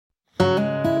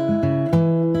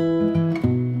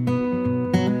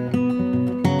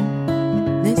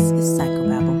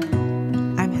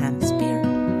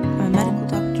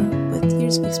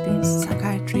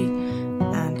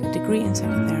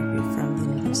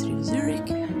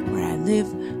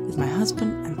live with my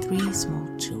husband and 3 small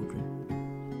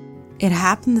children. It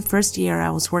happened the first year I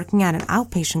was working at an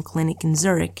outpatient clinic in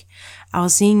Zurich. I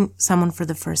was seeing someone for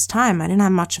the first time. I didn't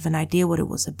have much of an idea what it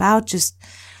was about,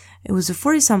 it was a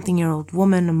 40-something-year-old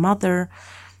woman, a mother,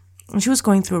 and she was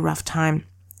going through a rough time.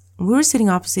 We were sitting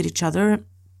opposite each other,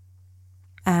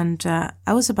 and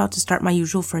I was about to start my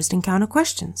usual first encounter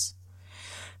questions.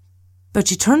 But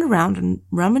she turned around and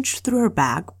rummaged through her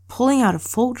bag, pulling out a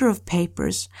folder of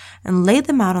papers and laid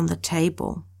them out on the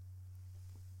table.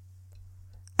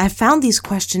 "I found these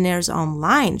questionnaires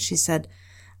online," she said.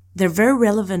 "They're very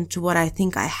relevant to what I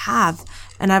think I have,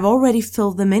 and I've already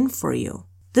filled them in for you."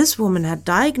 This woman had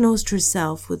diagnosed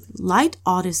herself with light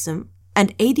autism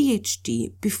and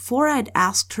ADHD before I'd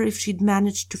asked her if she'd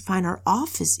managed to find our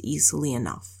office easily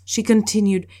enough. She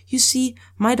continued, "You see,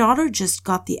 my daughter just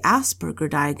got the Asperger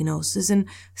diagnosis, and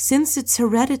since it's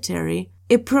hereditary,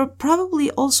 it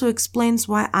probably also explains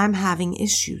why I'm having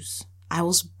issues." I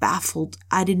was baffled.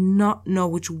 I did not know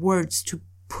which words to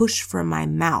push from my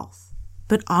mouth.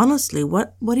 But honestly,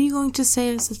 what are you going to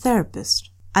say as a therapist?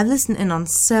 I listened in on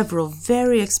several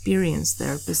very experienced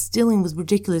therapists dealing with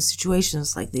ridiculous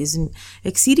situations like these in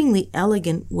exceedingly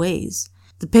elegant ways.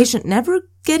 The patient never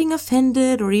getting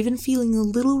offended or even feeling a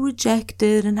little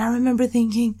rejected, and I remember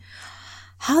thinking,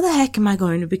 how the heck am I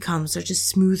going to become such a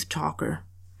smooth talker?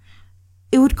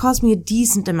 It would cause me a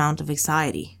decent amount of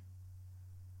anxiety.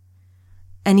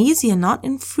 An easy and not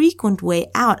infrequent way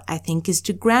out, I think, is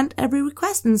to grant every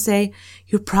request and say,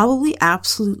 "You're probably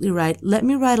absolutely right. Let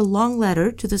me write a long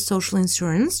letter to the social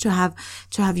insurance to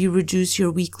have you reduce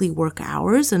your weekly work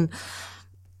hours and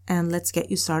let's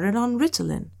get you started on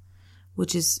Ritalin,"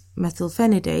 which is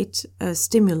methylphenidate, a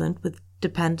stimulant with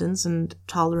dependence and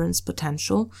tolerance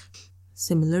potential,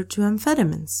 similar to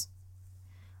amphetamines.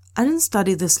 I didn't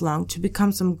study this long to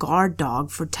become some guard dog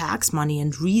for tax money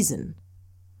and reason.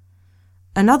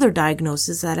 Another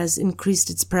diagnosis that has increased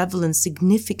its prevalence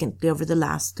significantly over the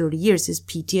last 30 years is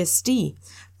PTSD,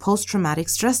 post-traumatic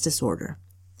stress disorder.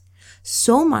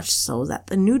 So much so that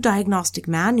the new diagnostic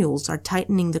manuals are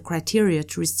tightening the criteria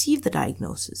to receive the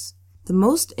diagnosis. The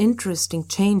most interesting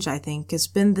change, I think, has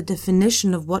been the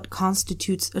definition of what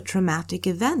constitutes a traumatic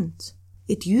event.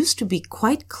 It used to be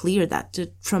quite clear that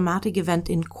the traumatic event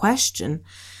in question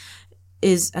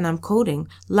is, and I'm quoting,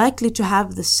 "likely to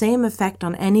have the same effect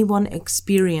on anyone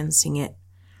experiencing it."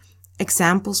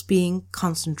 Examples being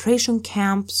concentration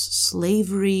camps,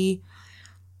 slavery.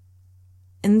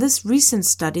 In this recent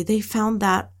study, they found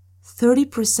that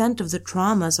 30% of the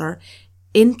traumas are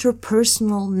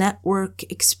interpersonal network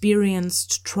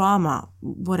experienced trauma,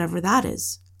 whatever that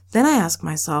is. Then I ask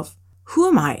myself, who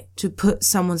am I to put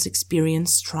someone's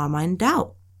experienced trauma in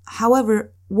doubt?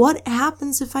 However, what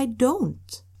happens if I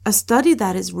don't? A study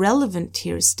that is relevant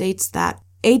here states that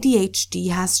ADHD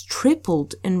has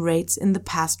tripled in rates in the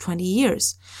past 20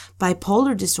 years.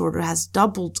 Bipolar disorder has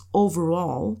doubled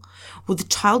overall, with the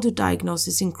childhood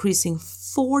diagnosis increasing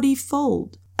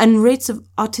 40-fold. And rates of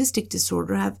autistic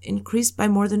disorder have increased by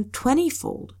more than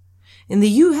 20-fold. In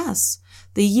the US,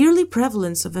 the yearly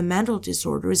prevalence of a mental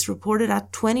disorder is reported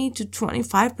at 20 to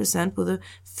 25% with a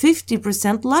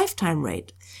 50% lifetime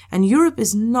rate, and Europe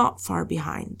is not far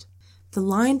behind. The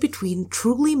line between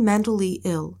truly mentally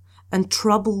ill and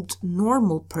troubled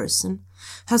normal person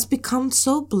has become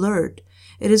so blurred,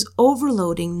 it is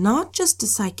overloading not just the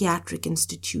psychiatric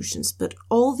institutions, but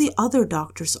all the other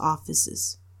doctors'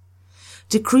 offices,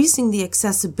 decreasing the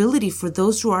accessibility for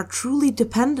those who are truly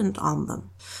dependent on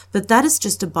them. But that is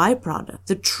just a byproduct.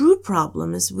 The true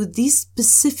problem is with these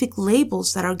specific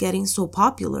labels that are getting so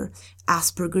popular: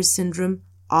 Asperger's syndrome,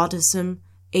 autism,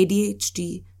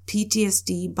 ADHD,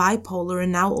 PTSD, bipolar,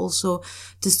 and now also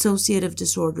dissociative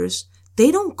disorders. They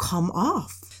don't come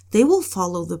off. They will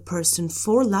follow the person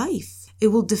for life. It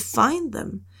will define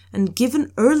them, and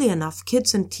given early enough,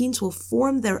 kids and teens will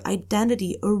form their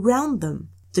identity around them.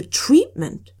 The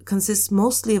treatment consists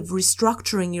mostly of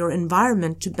restructuring your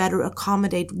environment to better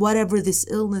accommodate whatever this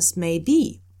illness may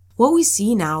be. What we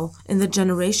see now in the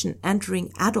generation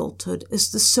entering adulthood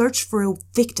is the search for a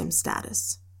victim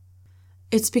status.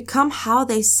 It's become how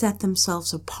they set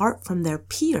themselves apart from their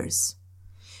peers.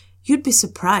 You'd be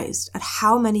surprised at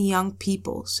how many young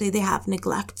people say they have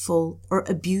neglectful or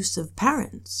abusive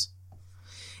parents.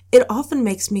 It often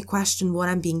makes me question what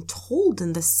I'm being told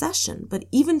in the session, but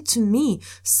even to me,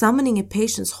 summoning a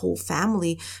patient's whole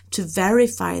family to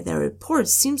verify their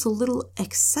reports seems a little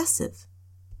excessive.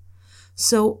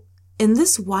 So, in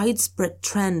this widespread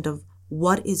trend of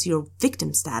what is your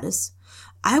victim status,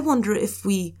 I wonder if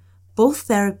we, both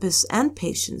therapists and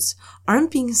patients,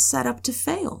 aren't being set up to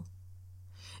fail.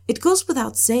 It goes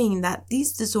without saying that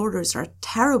these disorders are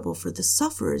terrible for the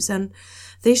sufferers and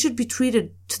they should be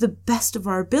treated to the best of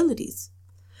our abilities.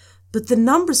 But the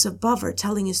numbers above are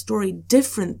telling a story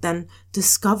different than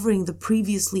discovering the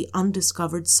previously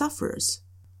undiscovered sufferers.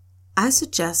 I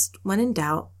suggest, when in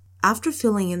doubt, after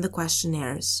filling in the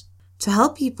questionnaires, to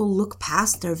help people look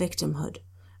past their victimhood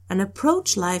and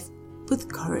approach life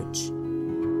with courage.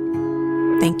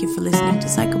 Thank you for listening to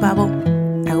Psychobabble.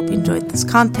 I hope you enjoyed this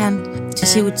content. To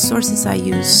see which sources I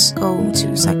use, go to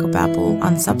Psychobabble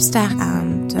on Substack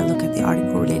and look at the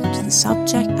article related to the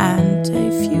subject. And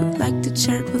if you'd like to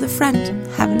share it with a friend,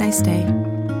 have a nice day.